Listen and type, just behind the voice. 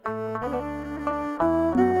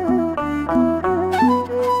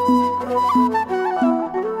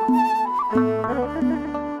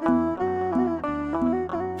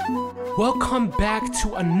Welcome back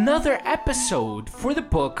to another episode for the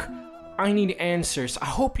book I Need Answers. I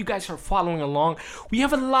hope you guys are following along. We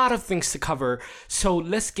have a lot of things to cover, so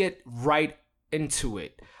let's get right into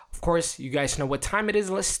it. Of course, you guys know what time it is.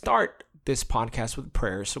 Let's start this podcast with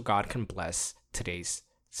prayer so God can bless today's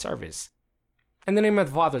service. In the name of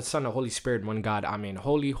the Father, the Son, and the Holy Spirit, one God, Amen.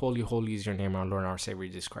 Holy, holy, holy is your name, our Lord and our Savior,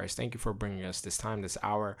 Jesus Christ. Thank you for bringing us this time, this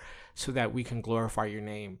hour, so that we can glorify your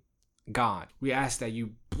name. God, we ask that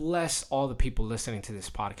you bless all the people listening to this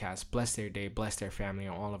podcast, bless their day, bless their family,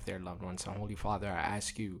 and all of their loved ones. And Holy Father, I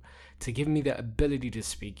ask you to give me the ability to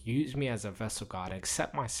speak. Use me as a vessel, God.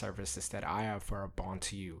 Accept my services that I offer up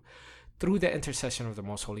unto you through the intercession of the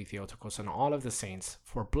most holy Theotokos and all of the saints,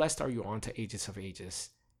 for blessed are you unto ages of ages.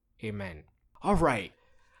 Amen. All right.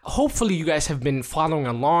 Hopefully you guys have been following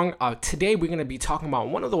along. Today we're going to be talking about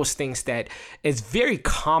one of those things that is very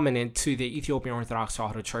common into the Ethiopian Orthodox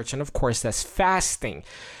Tewahedo Church, and of course that's fasting.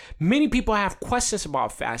 Many people have questions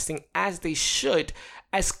about fasting, as they should.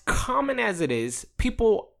 As common as it is,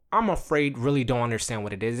 people, I'm afraid, really don't understand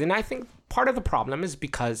what it is. And I think part of the problem is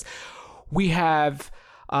because we have,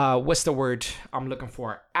 what's the word I'm looking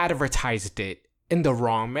for? Advertised it in the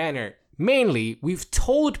wrong manner. Mainly, we've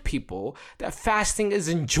told people that fasting is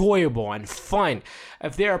enjoyable and fun.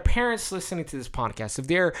 If there are parents listening to this podcast, if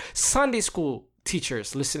there are Sunday school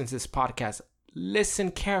teachers listening to this podcast,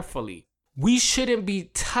 listen carefully. We shouldn't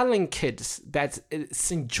be telling kids that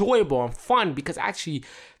it's enjoyable and fun, because actually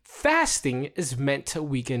fasting is meant to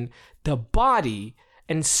weaken the body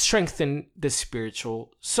and strengthen the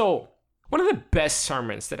spiritual soul. One of the best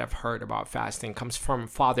sermons that I've heard about fasting comes from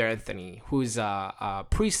Father Anthony, who's a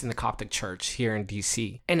priest in the Coptic Church here in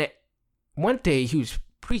DC. And one day he was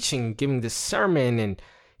preaching, giving this sermon, and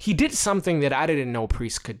he did something that I didn't know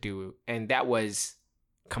priests could do, and that was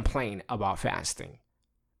complain about fasting.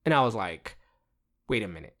 And I was like, wait a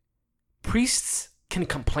minute. Priests can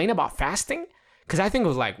complain about fasting? Because I think it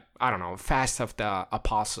was like, I don't know, Fast of the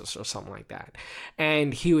Apostles or something like that.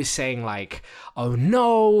 And he was saying like, oh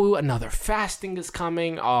no, another fasting is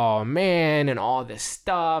coming. Oh man, and all this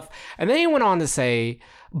stuff. And then he went on to say,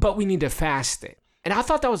 but we need to fast it. And I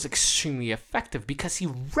thought that was extremely effective, because he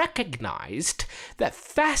recognized that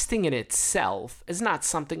fasting in itself is not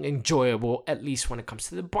something enjoyable, at least when it comes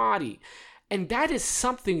to the body. And that is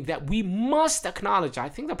something that we must acknowledge. I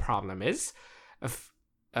think the problem is,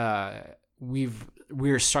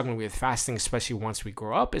 we're struggling with fasting, especially once we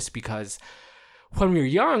grow up, is because when we're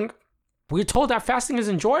young, we're told that fasting is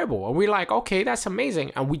enjoyable, and we're like, okay, that's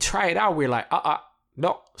amazing, and we try it out. We're like,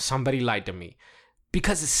 no, somebody lied to me,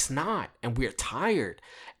 because it's not, and we're tired,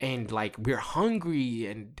 and like we're hungry,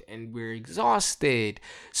 and we're exhausted.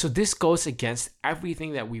 So this goes against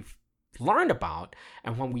everything that we've learned about,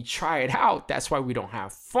 and when we try it out, that's why we don't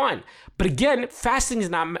have fun. But again, fasting is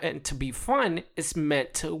not meant to be fun. It's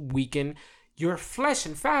meant to weaken your flesh.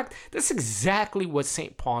 In fact, that's exactly what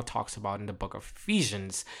St. Paul talks about in the book of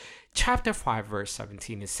Ephesians, chapter 5, verse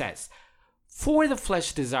 17. It says, for the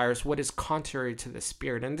flesh desires what is contrary to the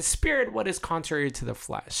spirit, and the spirit what is contrary to the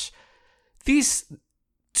flesh. These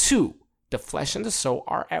two, the flesh and the soul,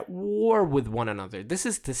 are at war with one another. This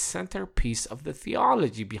is the centerpiece of the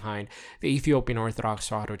theology behind the Ethiopian Orthodox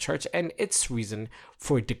Tewahedo Church and its reason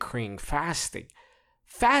for decreeing fasting.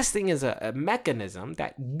 Fasting is a mechanism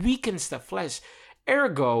that weakens the flesh.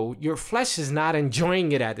 Ergo, your flesh is not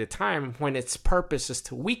enjoying it at the time when its purpose is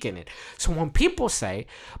to weaken it. So when people say,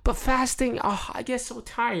 but fasting, I get so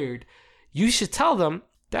tired, you should tell them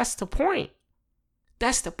that's the point.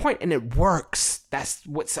 That's the point, and it works. That's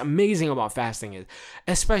what's amazing about fasting is,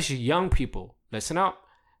 especially young people, listen up.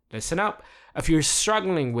 If you're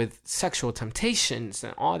struggling with sexual temptations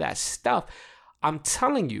and all that stuff, I'm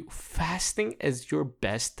telling you, fasting is your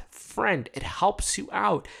best friend. It helps you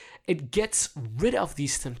out. It gets rid of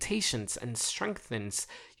these temptations and strengthens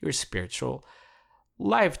your spiritual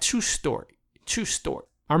life. True story.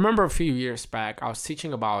 I remember a few years back, I was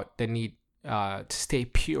teaching about the need to stay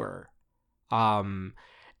pure. And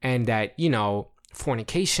that,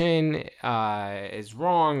 fornication is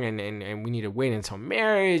wrong, and we need to wait until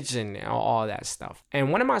marriage and all that stuff.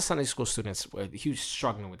 And one of my Sunday school students, he was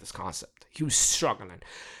struggling with this concept.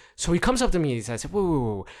 So he comes up to me and he says,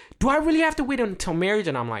 whoa, do I really have to wait until marriage?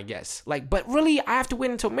 And I'm like, yes. Like, but really, I have to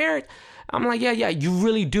wait until marriage? I'm like, yeah, you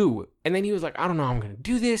really do. And then he was like, I don't know how I'm going to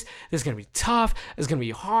do this. This is going to be tough. It's going to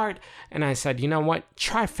be hard. And I said, you know what?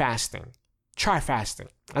 Try fasting.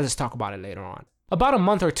 I'll just talk about it later on. About a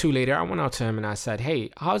month or two later, I went out to him and I said,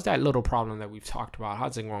 hey, how's that little problem that we've talked about?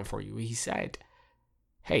 How's it going for you? He said,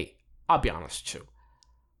 hey, I'll be honest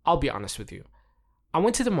with you. I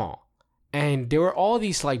went to the mall and there were all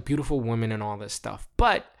these like beautiful women and all this stuff.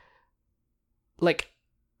 But like,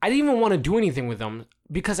 I didn't even want to do anything with them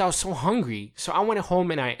because I was so hungry. So I went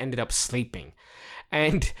home and I ended up sleeping.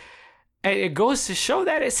 And it goes to show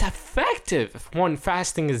that it's effective when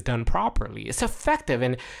fasting is done properly. It's effective.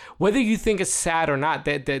 And whether you think it's sad or not,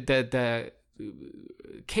 the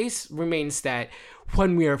case remains that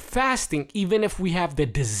when we are fasting, even if we have the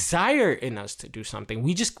desire in us to do something,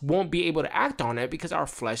 we just won't be able to act on it because our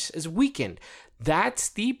flesh is weakened. That's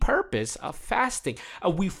the purpose of fasting.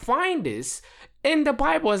 We find this in the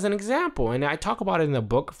Bible as an example. And I talk about it in the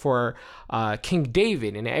book for King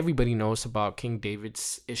David. And everybody knows about King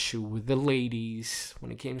David's issue with the ladies.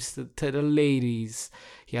 When it came to the ladies,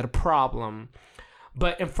 he had a problem.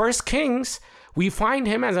 But in 1 Kings, we find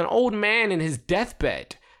him as an old man in his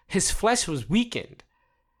deathbed. His flesh was weakened.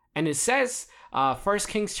 And it says, 1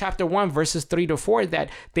 Kings chapter 1, verses 3-4, that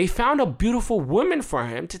they found a beautiful woman for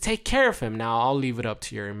him to take care of him. Now, I'll leave it up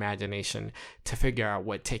to your imagination to figure out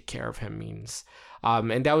what take care of him means.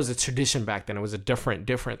 And that was a tradition back then. It was a different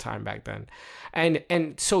time back then.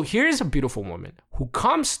 And so here's a beautiful woman who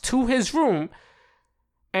comes to his room,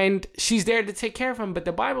 and she's there to take care of him. But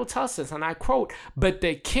the Bible tells us, and I quote, "But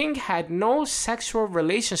the king had no sexual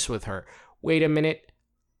relations with her." Wait a minute.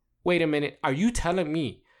 Are you telling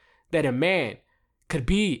me that a man could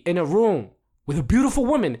be in a room with a beautiful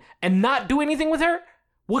woman and not do anything with her?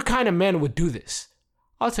 What kind of man would do this?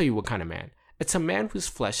 I'll tell you what kind of man. It's a man whose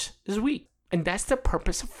flesh is weak. And that's the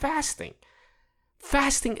purpose of fasting.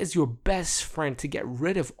 Fasting is your best friend to get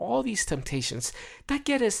rid of all these temptations that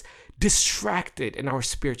get us distracted in our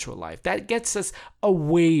spiritual life, that gets us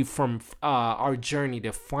away from our journey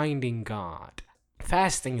to finding God.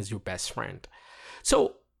 Fasting is your best friend.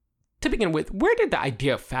 So, to begin with, where did the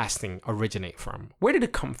idea of fasting originate from? Where did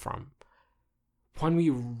it come from? When we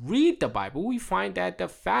read the Bible, we find that the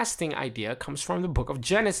fasting idea comes from the book of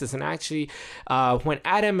Genesis. And actually, when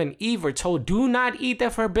Adam and Eve were told, "Do not eat the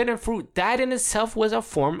forbidden fruit," that in itself was a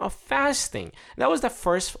form of fasting. That was the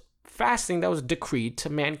first fasting that was decreed to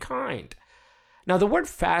mankind. Now, the word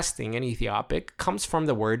fasting in Ethiopic comes from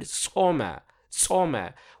the word soma,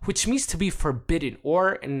 which means to be forbidden,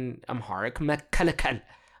 or in Amharic, mekalakal,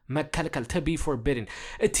 to be forbidden.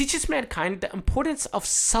 It teaches mankind the importance of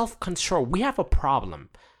self-control. We have a problem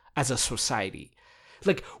as a society.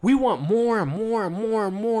 Like, we want more and more and more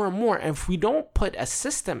and more and more. And if we don't put a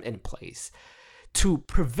system in place to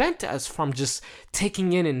prevent us from just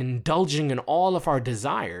taking in and indulging in all of our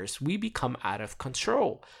desires, we become out of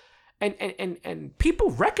control. And people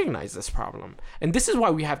recognize this problem. And this is why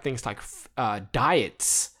we have things like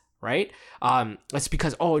diets, right? It's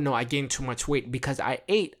because, oh no, I gained too much weight because I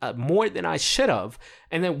ate more than I should have.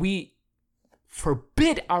 And then we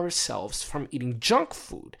forbid ourselves from eating junk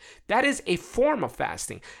food. That is a form of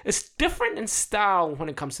fasting. It's different in style when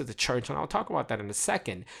it comes to the church, and I'll talk about that in a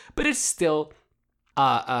second, but it's still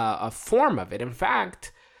a form of it. In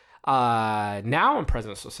fact, now in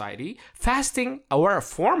present society, fasting, or a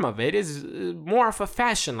form of it, is more of a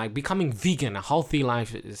fashion, like becoming vegan, a healthy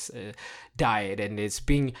life is diet, and it's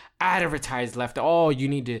being advertised left. Oh, you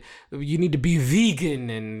need to be vegan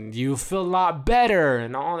and you feel a lot better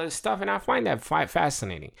and all this stuff. And I find that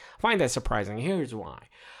fascinating. I find that surprising. Here's why.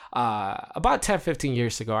 About 10-15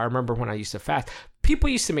 years ago, I remember when I used to fast, people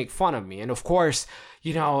used to make fun of me. And of course,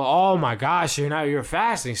 oh my gosh, you're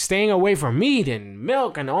fasting, staying away from meat and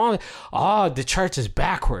milk and all. Oh, the church is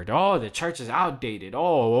backward. Oh, the church is outdated.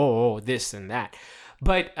 Oh, this and that.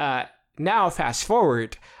 But now, fast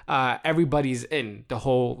forward, everybody's in the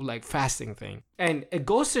whole like fasting thing. And it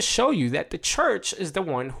goes to show you that the church is the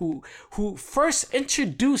one who first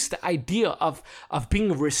introduced the idea of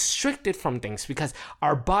being restricted from things, because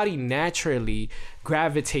our body naturally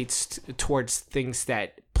gravitates towards things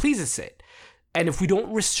that pleases it. And if we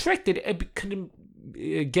don't restrict it, it can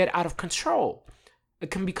get out of control.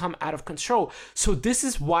 It can become out of control. So this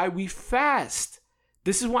is why we fast.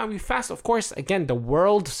 Of course, again, the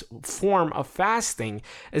world's form of fasting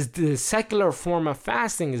is the secular form of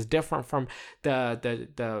fasting is different from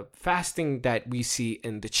the fasting that we see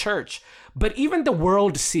in the church. But even the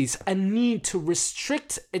world sees a need to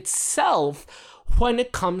restrict itself when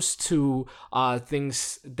it comes to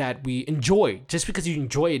things that we enjoy. Just because you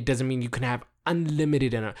enjoy it doesn't mean you can have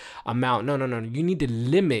unlimited amount. No. You need to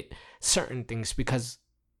limit certain things, because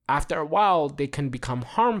after a while, they can become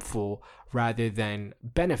harmful rather than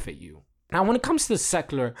benefit you. Now, when it comes to the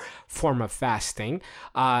secular form of fasting,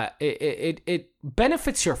 it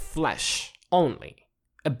benefits your flesh only.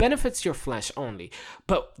 It benefits your flesh only.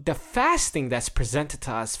 But the fasting that's presented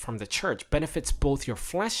to us from the church benefits both your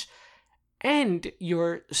flesh and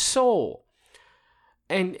your soul.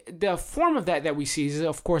 And the form of that we see is,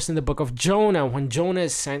 of course, in the book of Jonah, when Jonah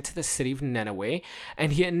is sent to the city of Nineveh,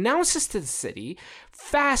 and he announces to the city,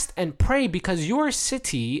 fast and pray because your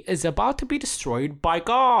city is about to be destroyed by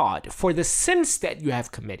God for the sins that you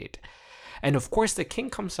have committed. And of course, the king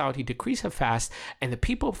comes out, he decrees a fast, and the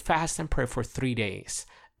people fast and pray for 3 days.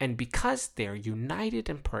 And because they're united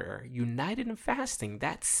in prayer, united in fasting,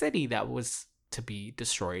 that city that was to be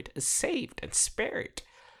destroyed is saved and spared.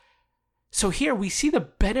 So here we see the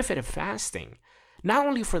benefit of fasting, not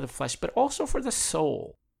only for the flesh, but also for the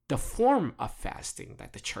soul. The form of fasting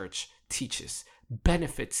that the church teaches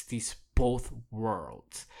benefits these both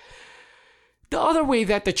worlds. The other way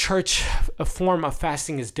that the church form of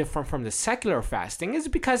fasting is different from the secular fasting is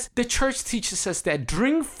because the church teaches us that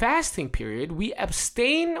during fasting period, we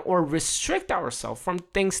abstain or restrict ourselves from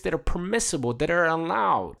things that are permissible, that are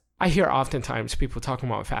allowed. I hear oftentimes people talking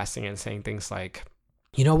about fasting and saying things like,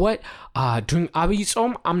 you know what? During Abi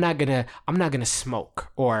Tzom, I'm not gonna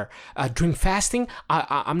smoke. Or during fasting,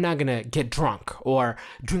 I'm not gonna get drunk. Or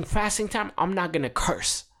during fasting time, I'm not gonna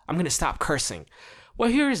curse. I'm gonna stop cursing. Well,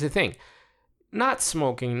 here's the thing. Not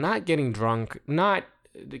smoking, not getting drunk, not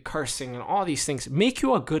the cursing, and all these things make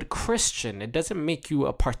you a good Christian. It doesn't make you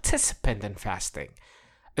a participant in fasting.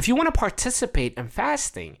 If you want to participate in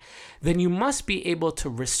fasting, then you must be able to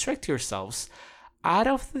restrict yourselves out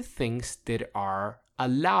of the things that are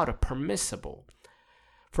allowed or permissible.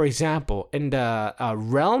 For example, in the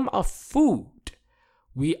realm of food,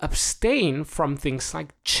 we abstain from things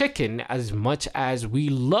like chicken. As much as we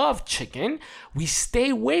love chicken, we stay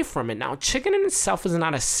away from it. Now, chicken in itself is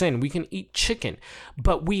not a sin. We can eat chicken,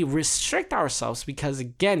 but we restrict ourselves because,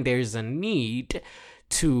 again, there's a need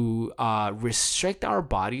to restrict our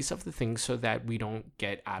bodies of the things so that we don't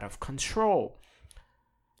get out of control.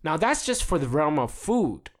 Now, that's just for the realm of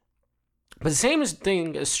food. But the same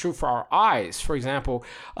thing is true for our eyes. For example,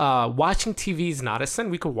 watching TV is not a sin.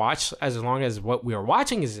 We could watch as long as what we are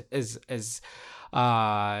watching is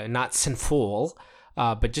not sinful,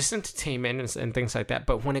 but just entertainment and things like that.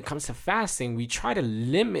 But when it comes to fasting, we try to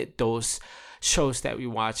limit those shows that we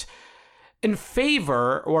watch in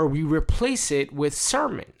favor, or we replace it with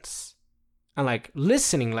sermons and like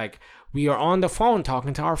listening, like we are on the phone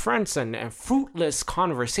talking to our friends and fruitless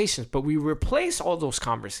conversations, but we replace all those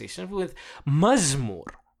conversations with mazmur,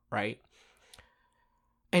 right?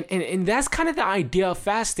 And that's kind of the idea of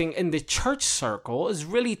fasting in the church circle, is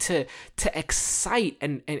really to excite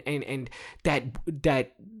and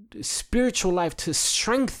that spiritual life, to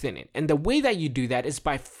strengthen it. And the way that you do that is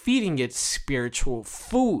by feeding it spiritual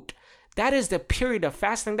food. That is the period of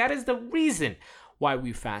fasting. That is the reason why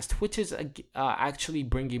we fast, which is actually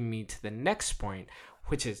bringing me to the next point,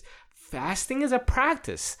 which is fasting is a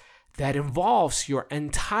practice that involves your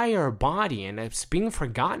entire body, and it's being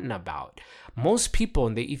forgotten about. Most people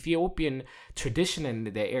in the Ethiopian tradition and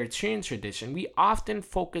the Eritrean tradition, we often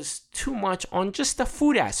focus too much on just the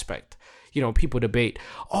food aspect. You know, people debate,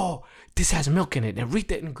 oh, this has milk in it, and read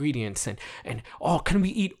the ingredients, and oh, can we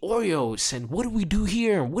eat Oreos, and what do we do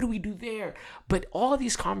here, and what do we do there? But all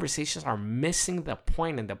these conversations are missing the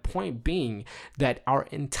point, and the point being that our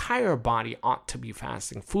entire body ought to be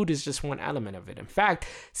fasting. Food is just one element of it. In fact,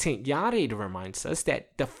 St. Yared reminds us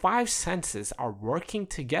that the 5 senses are working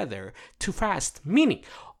together to fast, meaning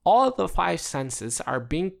all the 5 senses are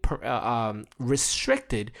being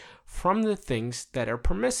restricted from the things that are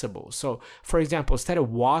permissible. So, for example, instead of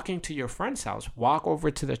walking to your friend's house, walk over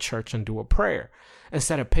to the church and do a prayer.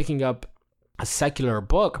 Instead of picking up a secular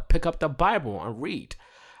book, pick up the Bible and read,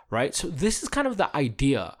 right? So this is kind of the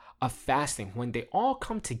idea of fasting. When they all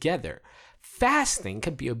come together, fasting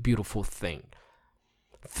can be a beautiful thing.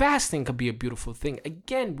 Fasting could be a beautiful thing.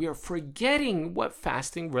 Again, we are forgetting what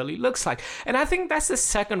fasting really looks like. And I think that's the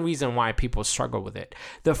second reason why people struggle with it.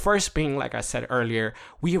 The first being, like I said earlier,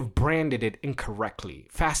 we have branded it incorrectly.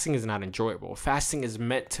 Fasting is not enjoyable. Fasting is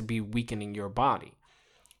meant to be weakening your body.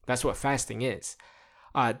 That's what fasting is.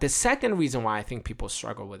 The second reason why I think people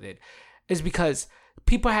struggle with it is because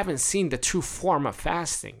people haven't seen the true form of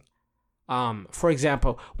fasting. For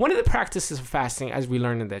example, one of the practices of fasting, as we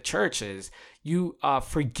learn in the church, is you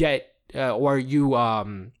forget or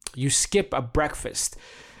you skip a breakfast.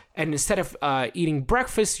 And instead of eating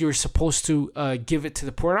breakfast, you're supposed to give it to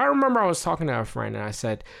the poor. And I remember I was talking to a friend and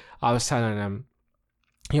I was telling them,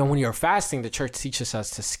 you know, when you're fasting, the church teaches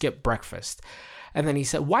us to skip breakfast. And then he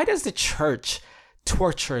said, why does the church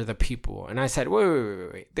torture the people? And I said,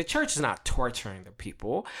 wait. The church is not torturing the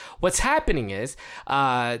people. What's happening is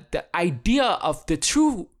the idea of the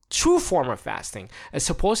true true form of fasting is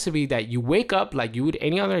supposed to be that you wake up like you would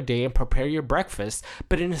any other day and prepare your breakfast,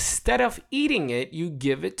 but instead of eating it, you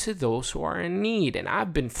give it to those who are in need. And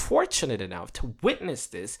I've been fortunate enough to witness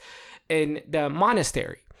this in the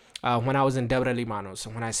monastery. When I was in Debre Limanos,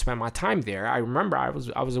 and when I spent my time there, I remember I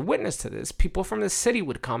was a witness to this. People from the city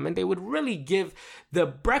would come and they would really give the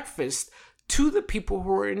breakfast to the people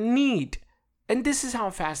who were in need. And this is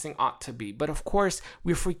how fasting ought to be. But of course,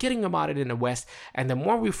 we're forgetting about it in the West. And the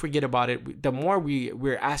more we forget about it, the more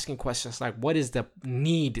we're asking questions like, what is the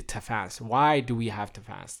need to fast? Why do we have to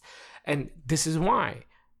fast? And this is why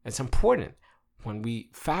it's important. When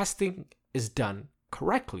fasting is done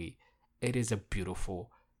correctly, it is a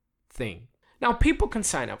beautiful thing. Now, people can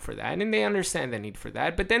sign up for that and they understand the need for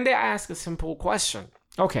that. But then they ask a simple question.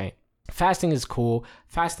 Okay, fasting is cool.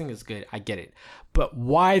 Fasting is good. I get it. But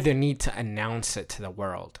why the need to announce it to the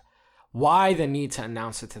world? Why the need to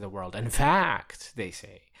announce it to the world? In fact, they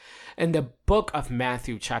say, in the book of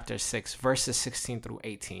Matthew, chapter 6, verses 16 through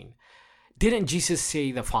 18, didn't Jesus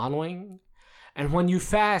say the following? And when you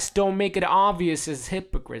fast, don't make it obvious as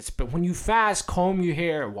hypocrites. But when you fast, comb your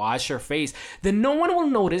hair, wash your face. Then no one will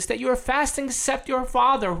notice that you are fasting except your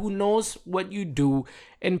Father who knows what you do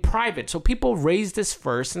in private. So people raise this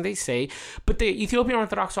verse and they say, but the Ethiopian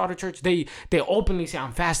Orthodox Auto Church, they openly say,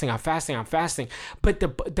 I'm fasting, I'm fasting, I'm fasting. But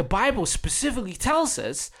the Bible specifically tells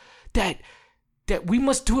us that we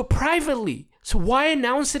must do it privately. So why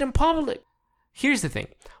announce it in public? Here's the thing.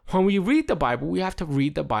 When we read the Bible, we have to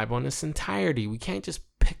read the Bible in its entirety. We can't just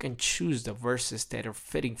pick and choose the verses that are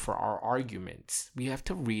fitting for our arguments. We have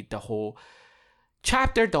to read the whole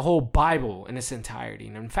chapter, the whole Bible in its entirety.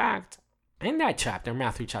 And in fact, in that chapter,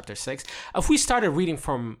 Matthew chapter 6, if we started reading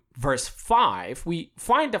from verse 5, we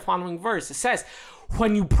find the following verse. It says,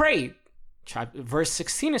 when you pray, verse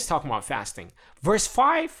 16 is talking about fasting. Verse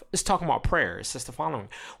 5 is talking about prayer. It says the following.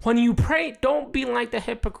 When you pray, don't be like the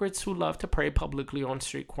hypocrites who love to pray publicly on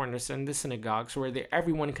street corners and the synagogues where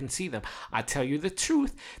everyone can see them. I tell you the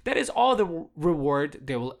truth, that is all the reward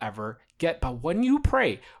they will ever get. But when you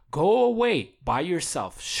pray, go away by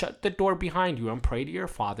yourself, shut the door behind you, and pray to your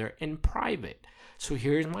Father in private. So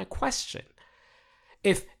here's my question.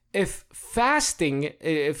 If fasting,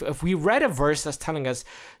 if we read a verse that's telling us,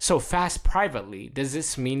 so fast privately, does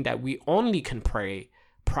this mean that we only can pray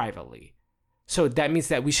privately? So that means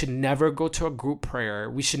that we should never go to a group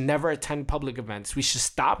prayer. We should never attend public events. We should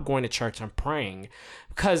stop going to church and praying,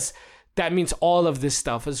 because that means all of this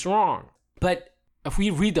stuff is wrong. But if we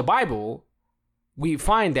read the Bible, we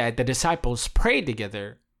find that the disciples prayed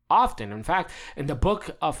together often. In fact, in the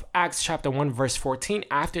book of Acts chapter 1, verse 14,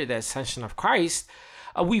 after the ascension of Christ,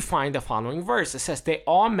 we find the following verse. It says, they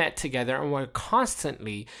all met together and were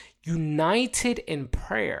constantly united in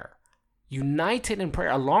prayer. United in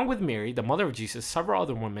prayer, along with Mary, the mother of Jesus, several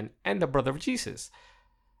other women, and the brother of Jesus.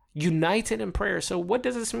 United in prayer. So what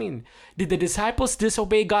does this mean? Did the disciples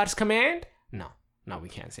disobey God's command? No, we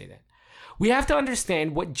can't say that. We have to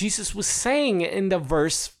understand what Jesus was saying in the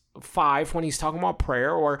verse 5 when he's talking about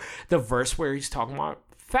prayer, or the verse where he's talking about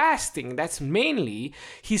fasting. That's mainly,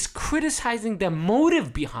 he's criticizing the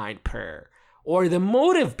motive behind prayer or the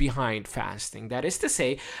motive behind fasting. That is to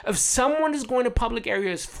say, if someone is going to public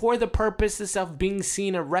areas for the purposes of being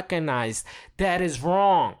seen and recognized, that is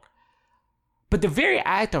wrong. But the very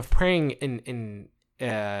act of praying in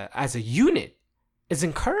as a unit is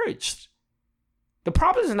encouraged. The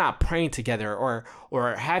problem is not praying together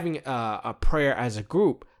or having a prayer as a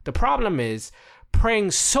group. The problem is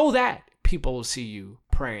praying so that people will see you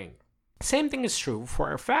praying. Same thing is true for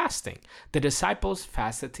our fasting. The disciples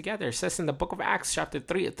fasted together. It says in the book of Acts chapter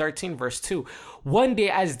 13 verse 2, one day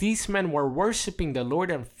as these men were worshiping the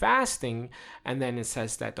Lord and fasting, and then it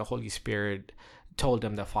says that the Holy Spirit told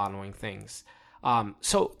them the following things.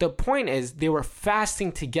 So the point is they were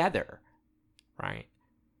fasting together, right?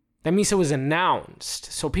 That means it was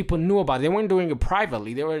announced. So people knew about it. They weren't doing it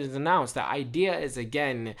privately. They were announced. The idea is,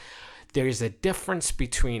 again, there is a difference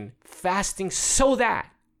between fasting so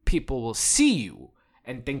that people will see you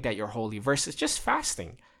and think that you're holy versus just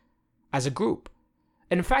fasting as a group.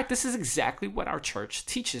 And in fact, this is exactly what our church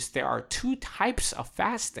teaches. There are two types of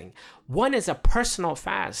fasting. One is a personal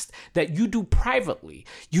fast that you do privately.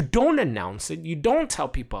 You don't announce it. You don't tell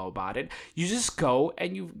people about it. You just go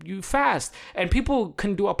and you fast. And people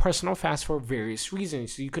can do a personal fast for various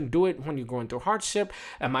reasons. You can do it when you're going through hardship.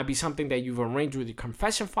 It might be something that you've arranged with your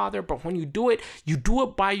confession father. But when you do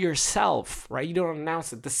it by yourself, right? You don't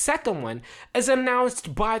announce it. The second one is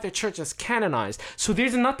announced by the church as canonized. So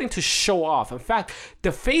there's nothing to show off. In fact,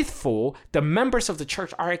 the faithful, the members of the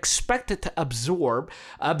church, are expected to observe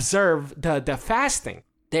the fasting.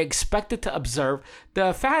 They're expected to observe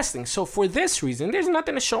the fasting. So for this reason, there's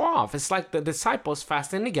nothing to show off. It's like the disciples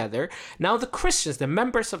fasting together. Now the Christians, the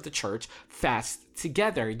members of the church, fast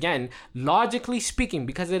together. Again, logically speaking,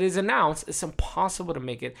 because it is announced, it's impossible to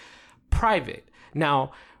make it private.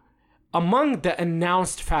 Now, among the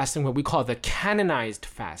announced fasting, what we call the canonized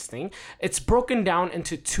fasting, it's broken down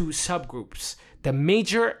into two subgroups, the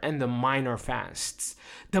major and the minor fasts.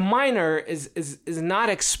 The minor is not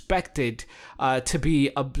expected to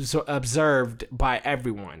be observed by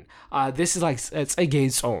everyone. This is like, it's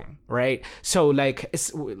against own, right? So like,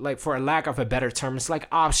 it's like, for a lack of a better term, it's like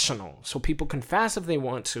optional. So people can fast if they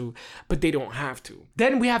want to, but they don't have to.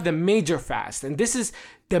 Then we have the major fast, and this is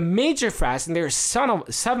the major fast, and there's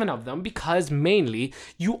 7 of them, because mainly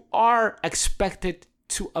you are expected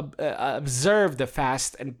to observe the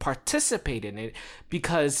fast and participate in it,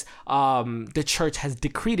 because the church has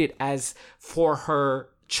decreed it as for her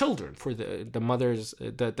children, for the mothers.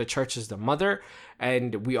 The church is the mother,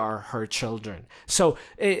 and we are her children. So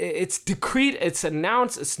it's decreed, it's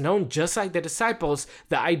announced, it's known, just like the disciples.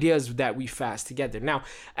 The idea is that we fast together. Now,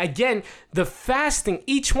 again, the fasting,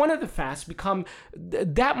 each one of the fasts become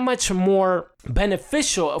that much more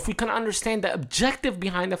beneficial if we can understand the objective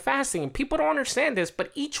behind the fasting. And people don't understand this,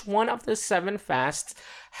 but each one of the 7 fasts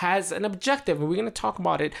has an objective, and we're going to talk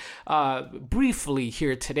about it briefly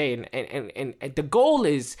here today. And the goal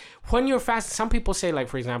is, when you're fasting, some people say, like,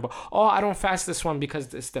 for example, oh, I don't fast this one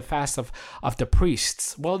because it's the fast of the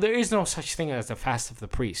priests. Well, there is no such thing as the fast of the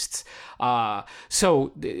priests.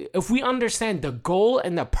 So if we understand the goal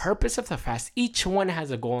and the purpose of the fast, each one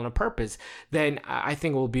has a goal and a purpose, then I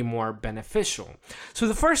think it will be more beneficial. So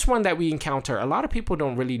the first one that we encounter, a lot of people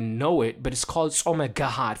don't really know it, but it's called Tzom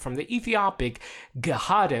Gahad, from the Ethiopic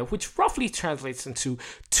Gahad, which roughly translates into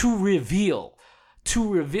to reveal.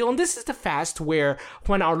 And this is the fast where,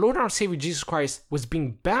 when our Lord and our Savior Jesus Christ was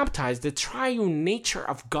being baptized, the triune nature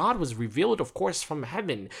of God was revealed, of course, from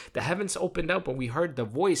heaven. The heavens opened up and we heard the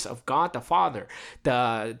voice of God the Father.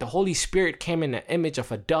 The Holy Spirit came in the image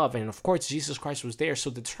of a dove, and of course Jesus Christ was there.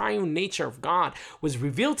 So the triune nature of God was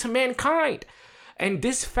revealed to mankind. And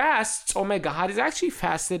this fast, Tzom Gahad, is actually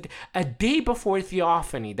fasted a day before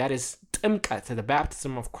Theophany, that is Timkat, the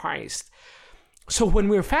baptism of Christ. So when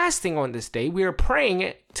we're fasting on this day, we are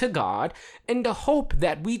praying to God in the hope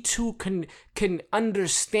that we too can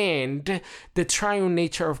understand the triune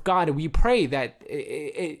nature of God. And we pray that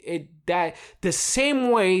that the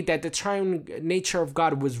same way that the triune nature of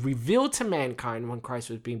God was revealed to mankind when Christ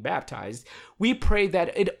was being baptized, we pray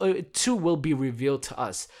that it too will be revealed to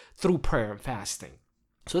us through prayer and fasting.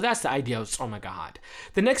 So that's the idea of Tzom Gahad.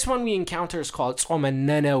 The next one we encounter is called Tzom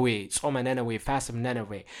Nineveh, Fast of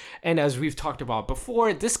Nineveh. And as we've talked about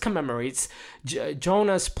before, this commemorates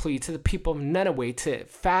Jonah's plea to the people of Nineveh to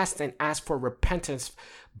fast and ask for repentance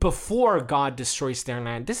before God destroys their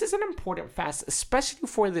land. This is an important fast, especially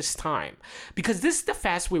for this time, because this is the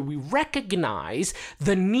fast where we recognize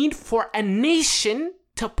the need for a nation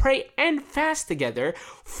to pray and fast together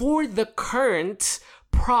for the current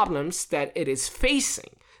problems that it is facing.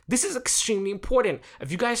 This is extremely important.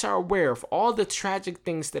 If you guys are aware of all the tragic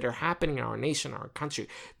things that are happening in our nation, our country,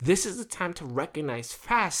 this is the time to recognize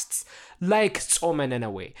fasts like Tzom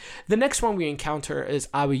Nineveh. The next one we encounter is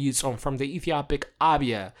Abiy Tzom, from the Ethiopic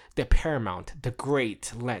Abia, the paramount, the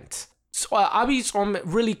great Lent. So Abiy Tzom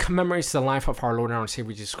really commemorates the life of our Lord and our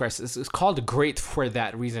Savior Jesus Christ. It's called great for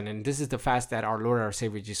that reason, and this is the fast that our Lord and our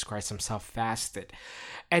Savior Jesus Christ himself fasted.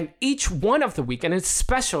 And each one of the week, and it's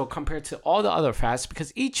special compared to all the other fasts,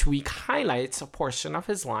 because each week highlights a portion of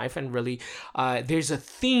his life, and really there's a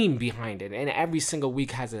theme behind it, and every single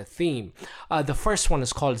week has a theme. The first one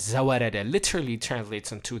is called Zawarada, literally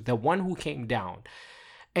translates into the one who came down.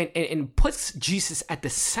 And puts Jesus at the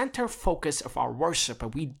center focus of our worship.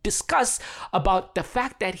 And we discuss about the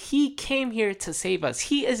fact that he came here to save us.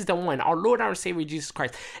 He is the one, our Lord, our Savior, Jesus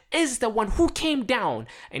Christ, is the one who came down.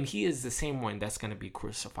 And he is the same one that's going to be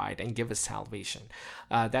crucified and give us salvation.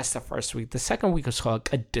 That's the first week. The second week is called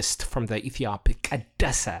Qaddist, from the Ethiopic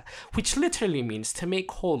Qaddasa, which literally means to make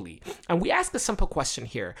holy. And we ask a simple question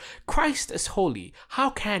here. Christ is holy. How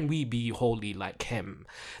can we be holy like him?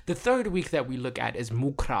 The third week that we look at is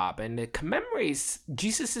Mukrab, and it commemorates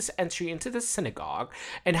Jesus' entry into the synagogue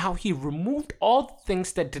and how he removed all the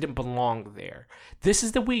things that didn't belong there. This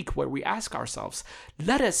is the week where we ask ourselves,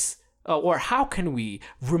 how can we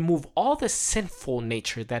remove all the sinful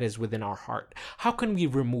nature that is within our heart? How can we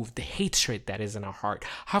remove the hatred that is in our heart?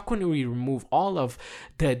 How can we remove all of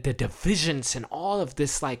the divisions and all of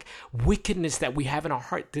this like wickedness that we have in our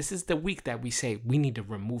heart? This is the week that we say we need to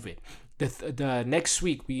remove it. The next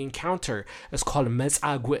week we encounter is called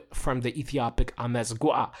Mezagwe from the Ethiopic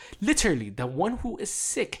Amezgua, literally the one who is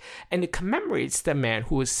sick, and it commemorates the man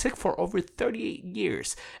who was sick for over 38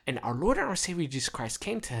 years. And our Lord and our Savior Jesus Christ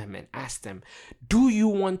came to him and asked him, do you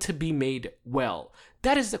want to be made well?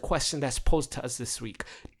 That is the question that's posed to us this week.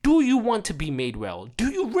 Do you want to be made well?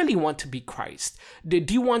 Do you really want to be Christ? Do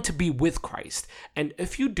you want to be with Christ? And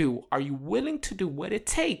if you do, are you willing to do what it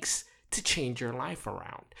takes to change your life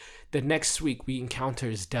around? The next week we encounter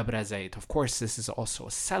is Debre Zayt. Of course, this is also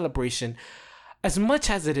a celebration as much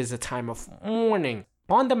as it is a time of mourning.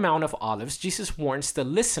 On the Mount of Olives, Jesus warns the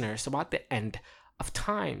listeners about the end of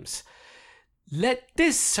times. Let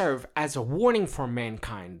this serve as a warning for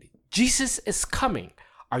mankind. Jesus is coming.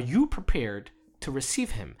 Are you prepared to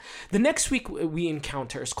receive him? The next week we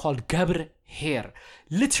encounter is called Gabr Her,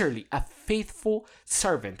 literally a faithful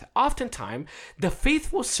servant. Oftentimes, the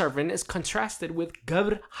faithful servant is contrasted with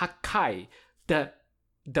Gabr Hakai, the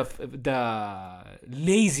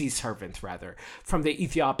lazy servant, rather, from the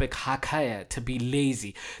Ethiopic Hakaya, to be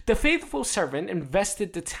lazy. The faithful servant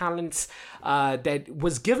invested the talents that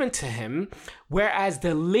was given to him, whereas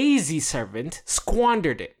the lazy servant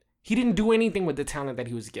squandered it. He didn't do anything with the talent that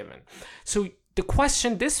he was given. So the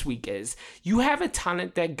question this week is, you have a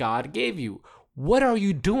talent that God gave you. What are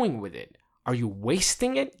you doing with it? Are you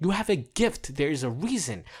wasting it? You have a gift. There is a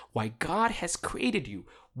reason why God has created you.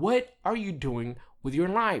 What are you doing with your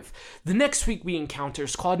life? The next week we encounter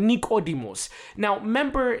is called Nicodemus. Now,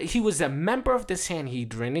 remember, he was a member of the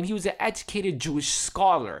Sanhedrin, and he was an educated Jewish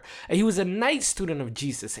scholar, and he was a night student of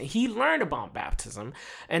Jesus, and he learned about baptism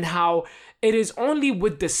and how it is only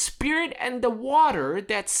with the Spirit and the water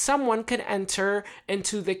that someone can enter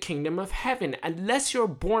into the kingdom of heaven. Unless you're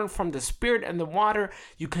born from the Spirit and the water,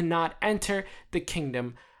 you cannot enter the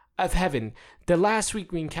kingdom of heaven. The last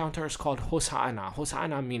week we encounter is called Hosanna.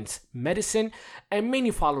 Hosanna means medicine, and many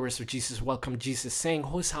followers of Jesus welcome Jesus saying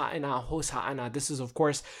Hosanna, Hosanna. This is, of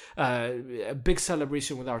course, a big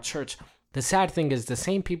celebration with our church. The sad thing is the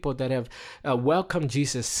same people that have welcomed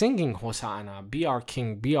Jesus singing Hosanna, be our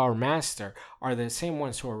King, be our Master, are the same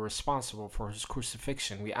ones who are responsible for his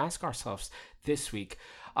crucifixion. We ask ourselves this week,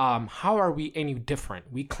 how are we any different?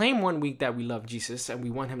 We claim one week that we love Jesus and we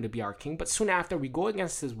want him to be our King, but soon after we go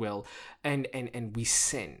against his will and we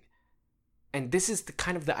sin. And this is the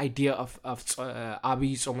kind of the idea of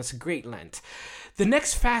Abi Tzom, Great Lent. The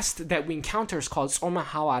next fast that we encounter is called Tzom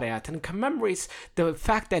HaHawariyat, and commemorates the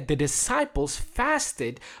fact that the disciples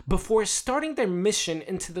fasted before starting their mission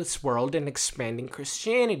into this world and expanding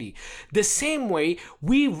Christianity. The same way,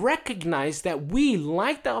 we recognize that we,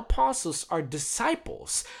 like the apostles, are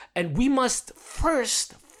disciples, and we must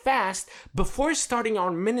first fast before starting our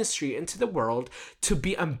ministry into the world to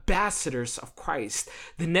be ambassadors of Christ.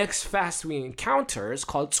 The next fast we encounter is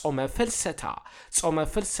called Tzom Filseta. Tzom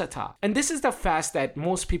Filseta. And this is the fast that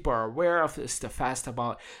most people are aware of. It's the fast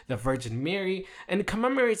about the Virgin Mary, and it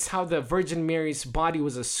commemorates how the Virgin Mary's body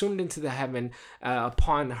was assumed into the heaven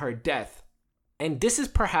upon her death. And this is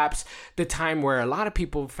perhaps the time where a lot of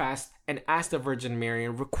people fast and ask the Virgin Mary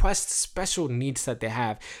and request special needs that they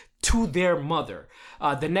have to their mother.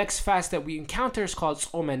 The next fast that we encounter is called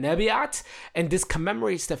Tzom Nebiat, and this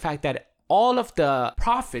commemorates the fact that all of the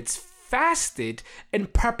prophets fasted in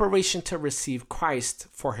preparation to receive Christ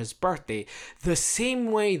for his birthday, the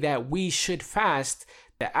same way that we should fast,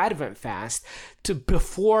 the Advent fast, to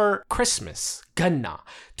before Christmas, Ganna,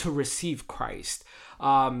 to receive Christ.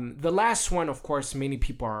 The last one, of course, many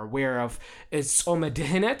people are aware of is Tzom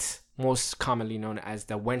Dihinet, most commonly known as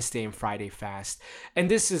the Wednesday and Friday fast. And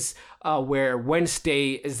this is where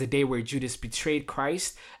Wednesday is the day where Judas betrayed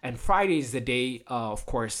Christ, and Friday is the day, of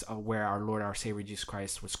course, where our Lord, our Savior Jesus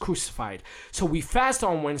Christ was crucified. So we fast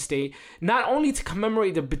on Wednesday, not only to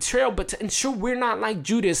commemorate the betrayal, but to ensure we're not like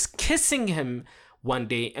Judas, kissing him one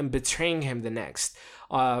day and betraying him the next.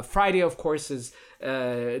 Friday, of course, is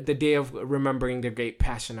the day of remembering the great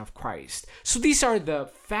passion of Christ. So these are the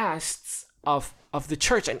fasts of the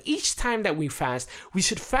church, and each time that we fast, we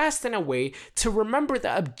should fast in a way to remember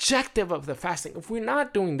the objective of the fasting. If we're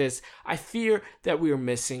not doing this, I fear that we are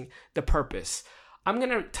missing the purpose. I'm going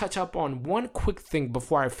to touch up on one quick thing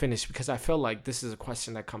before I finish, because I feel like this is a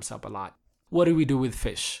question that comes up a lot. What do we do with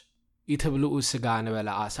fish?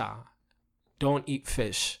 Don't eat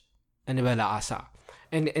fish. And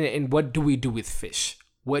what do we do with fish?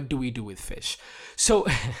 What do we do with fish? So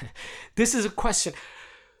this is a question.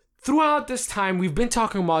 Throughout this time, we've been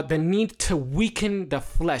talking about the need to weaken the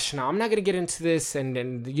flesh. Now, I'm not going to get into this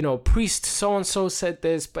and priest so-and-so said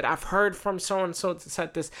this, but I've heard from so-and-so that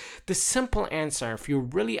said this. The simple answer, if you're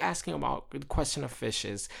really asking about the question of fish,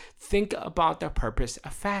 is think about the purpose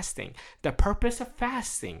of fasting. The purpose of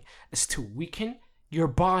fasting is to weaken your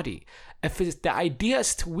body. If the idea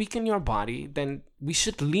is to weaken your body, then we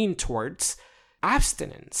should lean towards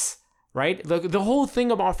abstinence. Right? The whole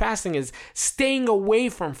thing about fasting is staying away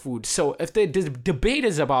from food. So if the debate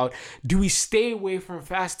is about, do we stay away from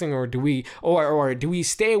fasting or do we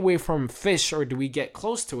stay away from fish or do we get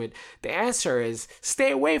close to it? The answer is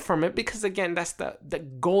stay away from it, because again, that's the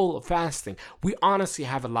goal of fasting. We honestly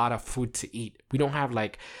have a lot of food to eat. We don't have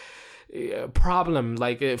problem.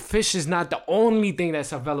 Fish is not the only thing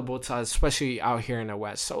that's available to us, especially out here in the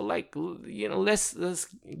West. So let's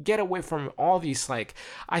get away from all these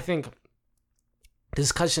I think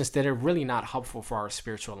discussions that are really not helpful for our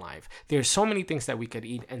spiritual life. There's so many things that we could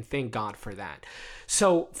eat, and thank God for that.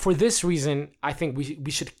 So for this reason, I think we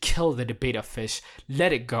should kill the debate of fish.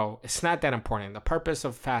 Let it go. It's not that important. The purpose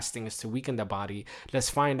of fasting is to weaken the body. Let's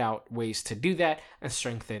find out ways to do that and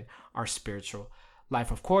strengthen our spiritual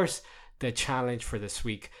life. Of course, the challenge for this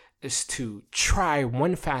week is to try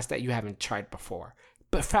one fast that you haven't tried before,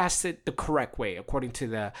 but fast it the correct way according to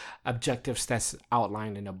the objectives that's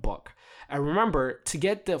outlined in the book. And remember, to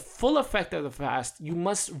get the full effect of the fast, you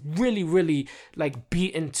must really, really be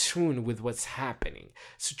in tune with what's happening.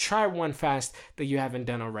 So try one fast that you haven't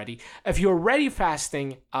done already. If you're already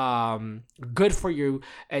fasting, good for you,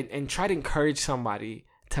 and try to encourage somebody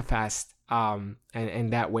to fast. And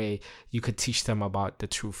that way you could teach them about the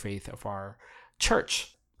true faith of our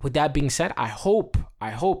church. With that being said, I hope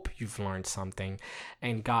you've learned something,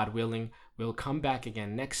 and God willing, we'll come back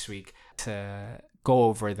again next week to go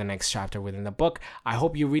over the next chapter within the book. I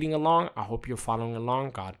hope you're reading along. I hope you're following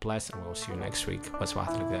along. God bless, and we'll see you next week.